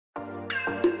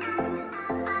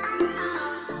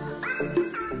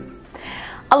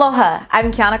Aloha,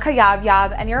 I'm Kiana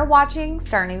Kayabyab and you're watching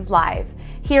Star News Live.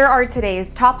 Here are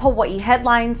today's top Hawaii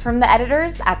headlines from the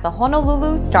editors at the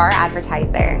Honolulu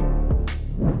Star-Advertiser.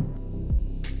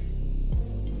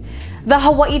 The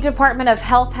Hawaii Department of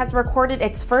Health has recorded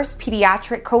its first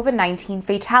pediatric COVID-19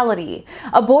 fatality,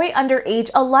 a boy under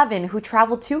age 11 who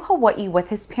traveled to Hawaii with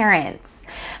his parents.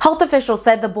 Health officials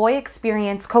said the boy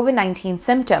experienced COVID-19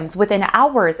 symptoms within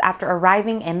hours after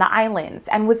arriving in the islands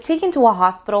and was taken to a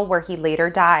hospital where he later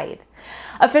died.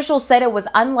 Officials said it was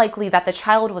unlikely that the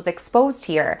child was exposed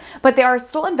here, but they are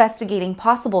still investigating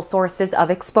possible sources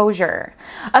of exposure.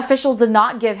 Officials did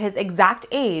not give his exact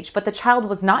age, but the child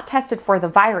was not tested for the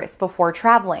virus before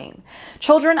traveling.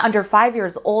 Children under 5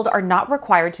 years old are not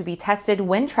required to be tested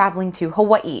when traveling to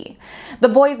Hawaii. The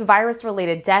boy's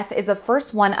virus-related death is the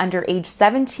first one under age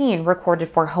 17 recorded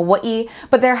for Hawaii,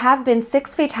 but there have been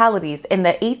 6 fatalities in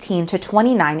the 18 to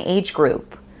 29 age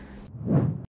group.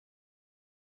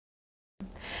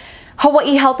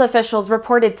 Hawaii health officials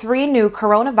reported 3 new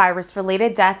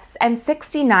coronavirus-related deaths and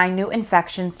 69 new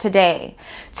infections today.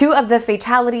 2 of the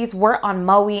fatalities were on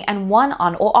Maui and 1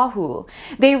 on Oahu.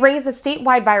 They raised the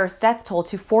statewide virus death toll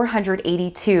to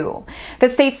 482. The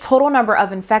state's total number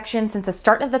of infections since the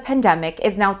start of the pandemic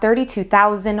is now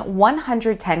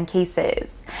 32,110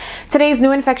 cases. Today's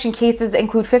new infection cases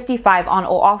include 55 on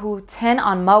Oahu, 10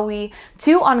 on Maui,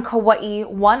 2 on Kauai,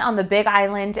 1 on the Big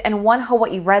Island, and 1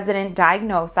 Hawaii resident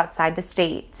diagnosed outside the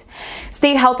state.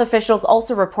 State health officials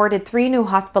also reported 3 new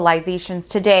hospitalizations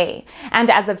today, and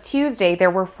as of Tuesday,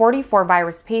 there were 44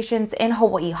 virus patients in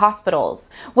Hawaii hospitals,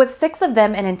 with 6 of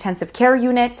them in intensive care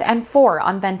units and 4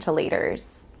 on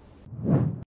ventilators.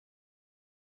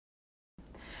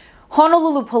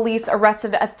 Honolulu police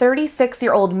arrested a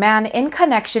 36-year-old man in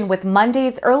connection with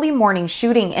Monday's early morning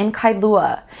shooting in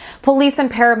Kailua. Police and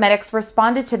paramedics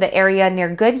responded to the area near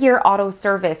Goodyear Auto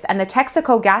Service and the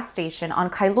Texaco gas station on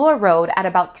Kailua Road at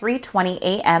about 3:20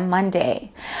 a.m.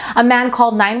 Monday. A man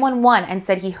called 911 and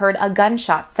said he heard a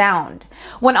gunshot sound.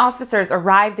 When officers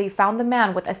arrived, they found the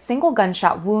man with a single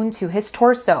gunshot wound to his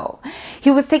torso.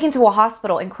 He was taken to a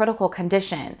hospital in critical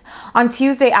condition. On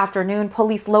Tuesday afternoon,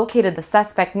 police located the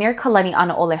suspect near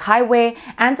Kalani'anaole Highway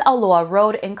and Auloa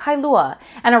Road in Kailua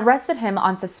and arrested him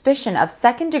on suspicion of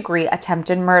second-degree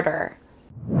attempted murder.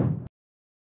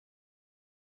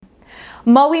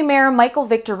 Maui Mayor Michael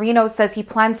Victorino says he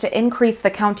plans to increase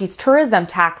the county's tourism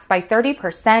tax by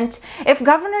 30% if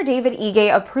Governor David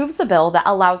Ige approves a bill that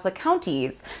allows the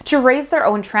counties to raise their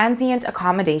own transient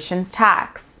accommodations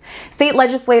tax. State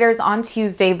legislators on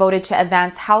Tuesday voted to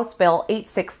advance House Bill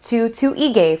 862 to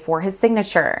Ige for his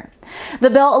signature. The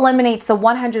bill eliminates the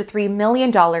 $103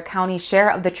 million county share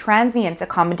of the transient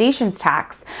accommodations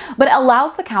tax, but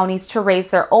allows the counties to raise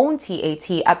their own TAT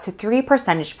up to 3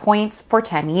 percentage points for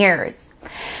 10 years.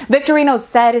 Victorino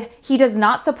said he does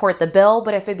not support the bill,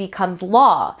 but if it becomes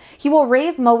law, he will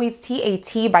raise Maui's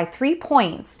TAT by 3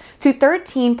 points to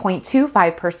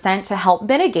 13.25% to help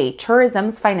mitigate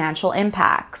tourism's financial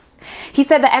impacts. He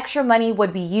said the extra money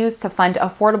would be used to fund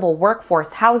affordable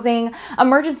workforce housing,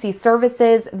 emergency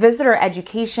services, visitor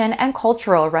education, and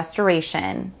cultural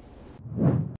restoration.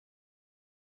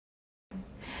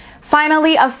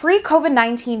 Finally, a free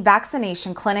COVID-19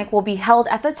 vaccination clinic will be held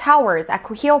at the Towers at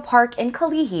Kuhio Park in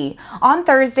Kalihi on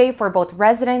Thursday for both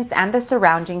residents and the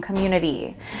surrounding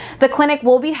community. The clinic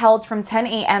will be held from 10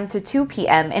 a.m. to 2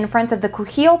 p.m. in front of the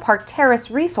Kuhio Park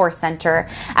Terrace Resource Center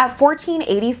at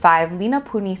 1485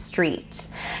 Linapuni Street.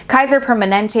 Kaiser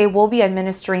Permanente will be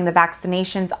administering the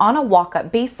vaccinations on a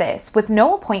walk-up basis with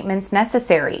no appointments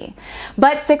necessary.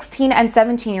 But 16 and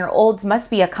 17-year-olds must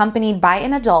be accompanied by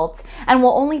an adult and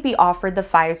will only be offered the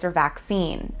Pfizer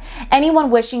vaccine. Anyone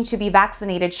wishing to be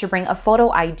vaccinated should bring a photo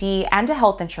ID and a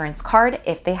health insurance card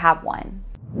if they have one.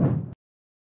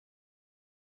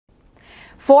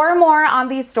 For more on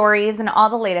these stories and all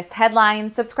the latest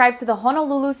headlines, subscribe to the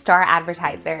Honolulu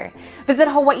Star-Advertiser. Visit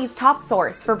Hawaii's top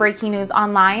source for breaking news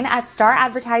online at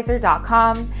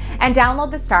staradvertiser.com and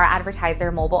download the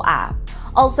Star-Advertiser mobile app.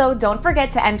 Also, don't forget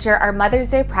to enter our Mother's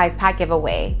Day prize pack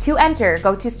giveaway. To enter,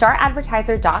 go to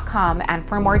staradvertiser.com and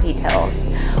for more details.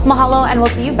 Mahalo, and we'll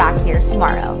see you back here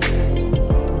tomorrow.